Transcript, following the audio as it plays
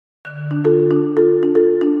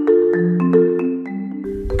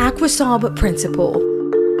Aquasorb Principle.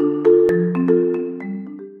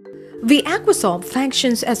 The Aquasorb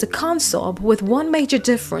functions as a consorb with one major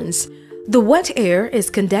difference. The wet air is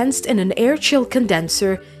condensed in an air-chill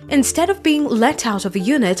condenser instead of being let out of a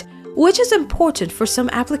unit, which is important for some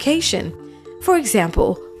application. For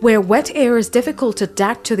example, where wet air is difficult to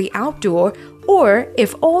duct to the outdoor, or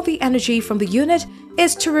if all the energy from the unit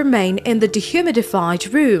is to remain in the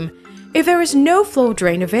dehumidified room. If there is no flow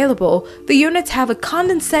drain available, the units have a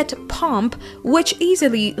condensed pump which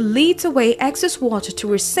easily leads away excess water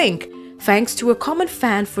to a sink. Thanks to a common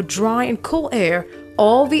fan for dry and cool air,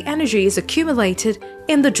 all the energy is accumulated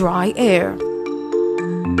in the dry air.